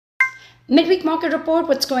Midweek market report,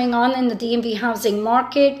 what's going on in the DMV housing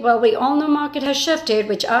market? Well, we all know market has shifted,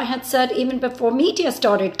 which I had said even before media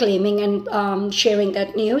started claiming and sharing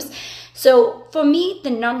that news. So for me,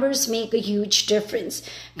 the numbers make a huge difference.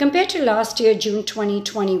 Compared to last year, June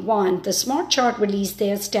 2021, the Smart Chart released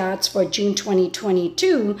their stats for June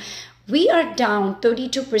 2022. We are down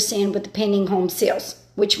 32% with the pending home sales,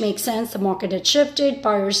 which makes sense. The market had shifted.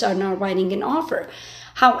 Buyers are now writing an offer.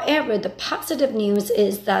 However, the positive news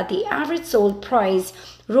is that the average sold price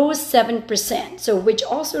rose 7%. So which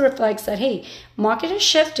also reflects that, hey, market has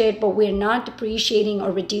shifted, but we're not depreciating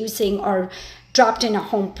or reducing or dropped in a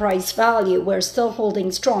home price value. We're still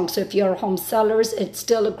holding strong. So if you're home sellers, it's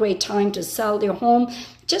still a great time to sell your home.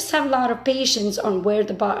 Just have a lot of patience on where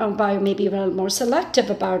the buyer may be a little more selective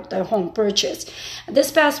about the home purchase.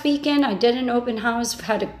 This past weekend, I did an open house,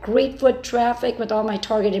 had a great foot traffic with all my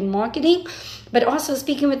targeted marketing. But also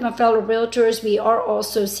speaking with my fellow realtors, we are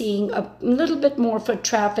also seeing a little bit more foot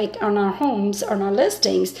traffic on our homes, on our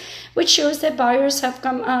listings, which shows that buyers have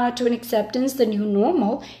come to an acceptance, the new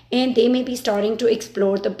normal, and they may be starting to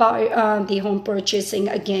explore the home purchasing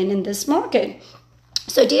again in this market.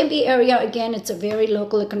 So DMV area, again, it's a very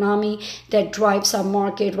local economy that drives our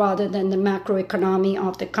market rather than the macroeconomy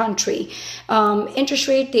of the country. Interest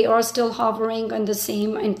rate, they are still hovering on the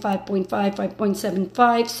same in 5.5,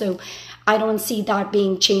 5.75. So I don't see that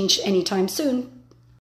being changed anytime soon.